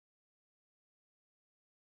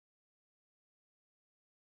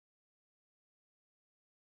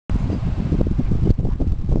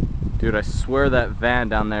Dude, I swear that van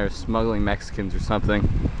down there is smuggling Mexicans or something.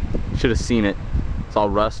 Should have seen it. It's all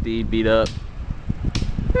rusty, beat up.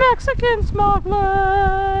 Mexican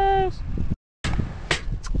smugglers!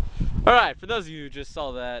 Alright, for those of you who just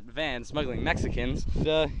saw that van smuggling Mexicans,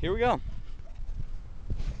 here we go.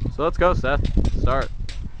 So let's go, Seth. Start.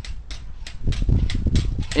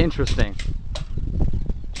 Interesting.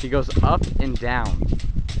 He goes up and down.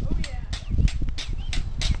 Oh yeah.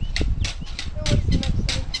 What's the next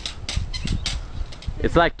thing?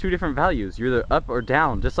 It's like two different values. You're either up or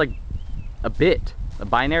down, just like a bit, a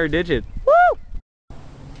binary digit. Woo!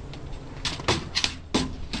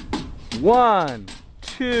 1,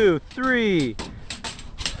 2, 3,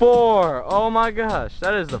 4. Oh my gosh,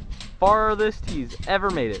 that is the farthest he's ever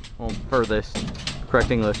made it. Well, furthest, correct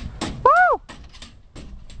English. Woo!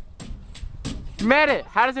 You made it.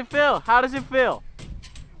 How does it feel? How does it feel?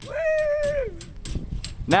 Woo!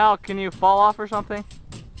 Now, can you fall off or something?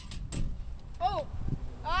 Oh!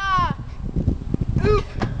 Ah! Oop!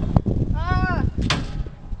 Ah!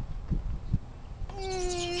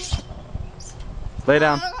 Lay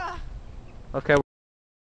down. Ah! Okay.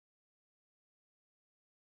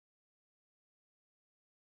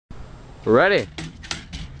 We're ready.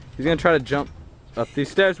 He's gonna try to jump up these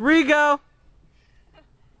stairs. Where you go?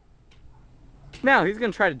 Now he's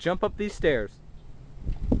gonna try to jump up these stairs.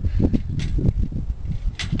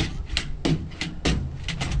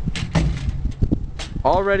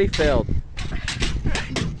 Already failed.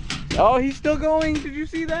 Oh, he's still going. Did you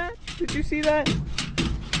see that? Did you see that?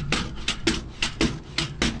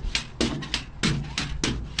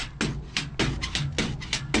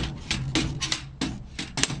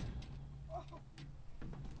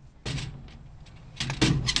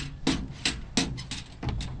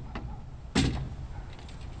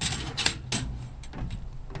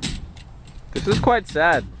 This is quite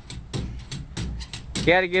sad.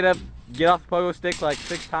 You had to get off the pogo stick like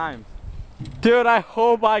 6 times. Dude, I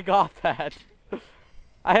hope I got that.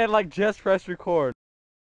 I had like just pressed record.